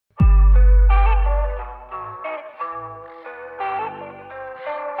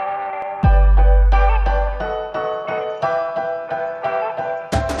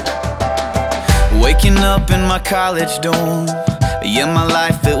Waking up in my college dorm, yeah, my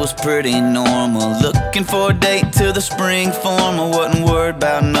life, it was pretty normal. Looking for a date to the spring formal. Wasn't worried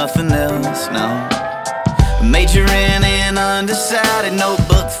about nothing else, no. Majoring in undecided,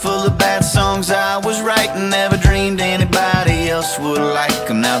 notebook full of bad songs I was writing. Never dreamed anybody else would like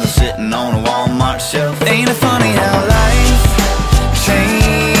them. Now they're sitting on a Walmart shelf. Ain't it funny how life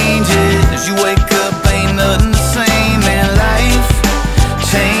changes? You wake up, ain't nothing the same, and life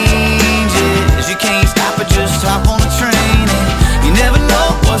changes. You can't stop it, just hop on the train, and you never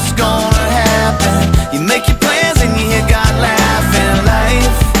know what's gonna happen. You make your plans and you hear God laughing.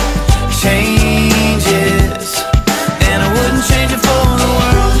 Life changes, and I wouldn't change it for the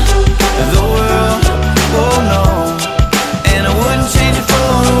world, oh no. And I wouldn't change it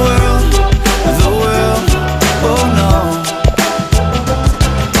for the world, oh no.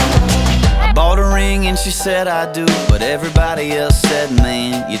 I bought a ring and she said I do, but everybody else said,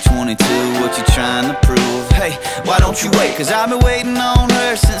 man, you're 22, what you trying to prove? Hey, why don't you wait? Cause I've been waiting on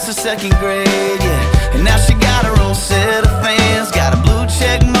her since the 2nd grade, yeah. And now she got her own set of fans, got a blue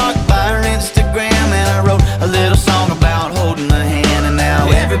check mark by her Instagram. And I wrote a little song about holding her hand, and now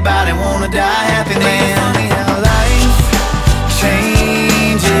everybody wanna die happy, man. Funny how life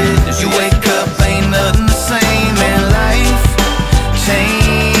changes. You wake up, ain't nothing the same, and life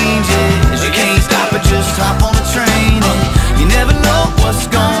changes. You can't stop it, just hop on the train, and you never know what's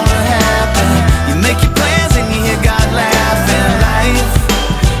gonna happen. You make your plans and you hear God laughing. Life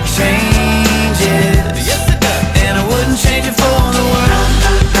changes, yes it does. And I wouldn't change it for the world,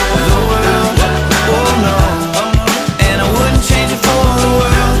 oh no. And I wouldn't change it for the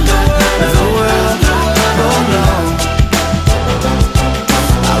world, oh no.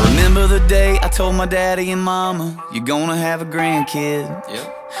 I remember the day I told my daddy and mama, you're gonna have a grandkid.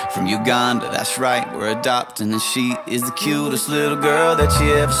 Yep. From Uganda, that's right, we're adopting, and she is the cutest little girl that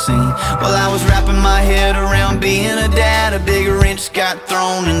you ever seen. Well, I was wrapping my head around being a dad, a big wrench got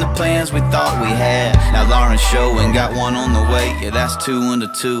thrown in the plans we thought we had. Now Lauren's showing, got one on the way, yeah, that's 2 and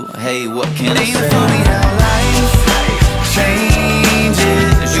 2. Hey, what can I say? Ain't it funny how life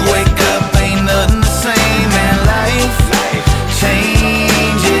changes? You wake up, ain't nothing the same, and life changes.